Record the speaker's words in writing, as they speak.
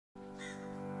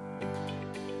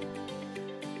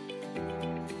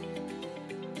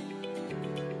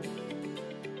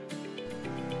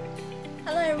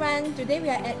everyone, today we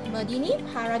are at Medini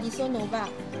Paradiso Nuova,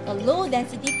 a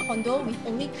low-density condo with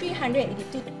only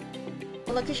 382.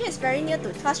 The location is very near to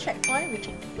Tuas checkpoint, which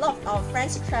a lot of our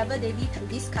friends travel daily through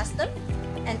this custom,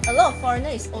 and a lot of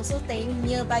foreigners is also staying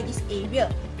nearby this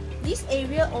area. This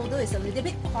area, although is a little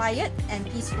bit quiet and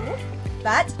peaceful,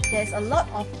 but there's a lot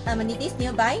of amenities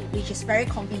nearby, which is very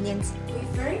convenient. With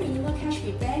very minimal cash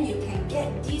repair, you can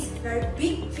get this very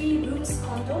big 3 rooms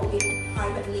condo with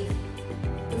private lift.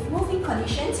 With moving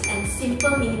conditions and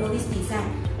simple minimalist design,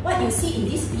 what you see in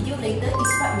this video later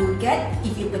is what you'll get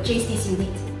if you purchase this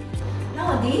unit.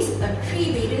 Nowadays, a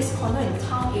 3-bedroom condo in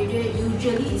town area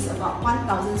usually is about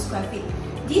 1,000 square feet.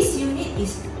 This unit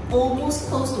is almost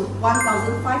close to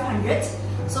 1,500,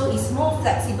 so it's more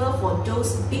flexible for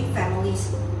those big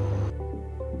families.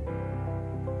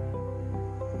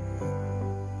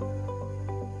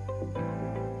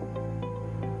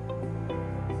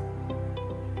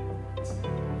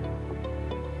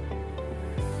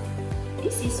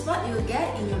 This is what you'll get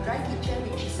in your dry kitchen,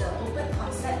 which is an open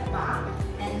concept bar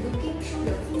and looking through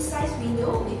the full-size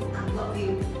window with unblocked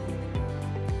view.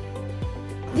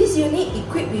 This unit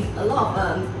equipped with a lot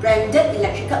of branded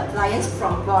electrical appliance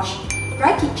from Bosch.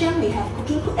 Dry kitchen, we have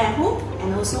cooking hood and hood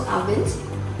and also ovens.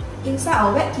 Inside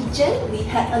our wet kitchen, we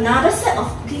have another set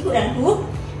of cooking hood and hood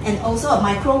and also a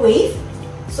microwave.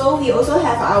 So we also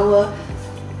have our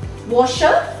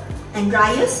washer and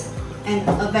dryers and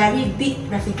a very big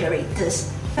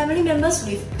refrigerators. Family members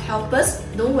with helpers,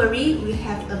 don't worry, we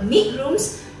have a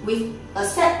mid-rooms with a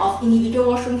set of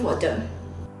individual washroom for them.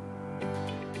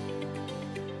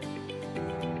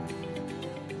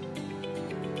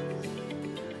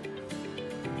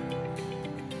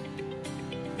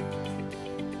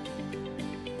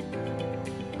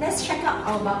 Let's check out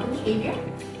our balcony area.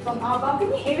 From our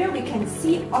balcony area, we can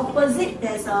see opposite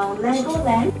there's a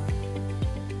Legoland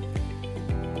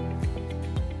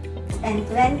and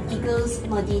Gleneagles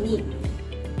Medini.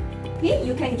 Okay,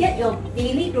 you can get your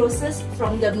daily groceries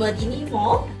from the Medini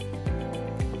Mall,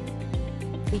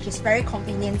 which is very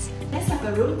convenient. Let's have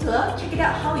a room tour. Check it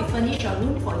out how we furnish your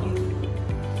room for you.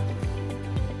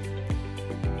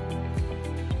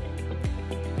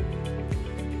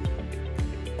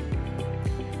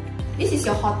 This is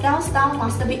your hotel-style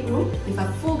master bedroom with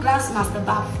a full glass master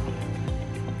bath.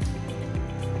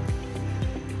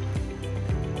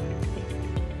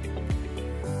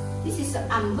 This is the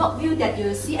unblocked view that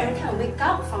you'll see every time you wake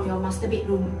up from your master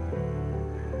bedroom.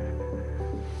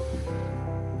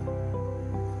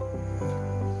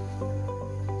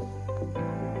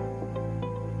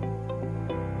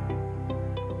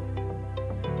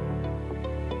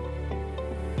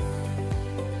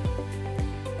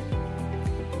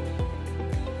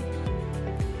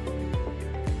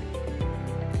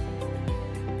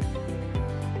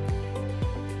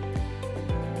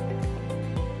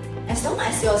 As long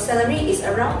as your salary is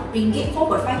around ringgit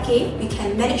 4.5k, we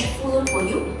can manage full loan for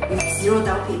you with 0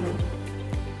 down payment.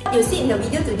 What you see in the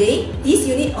video today, this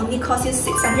unit only costs you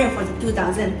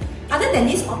 642,000. Other than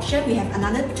this option, we have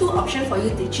another 2 options for you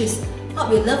to choose.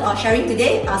 Hope you love our sharing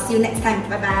today. I'll see you next time.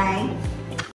 Bye bye.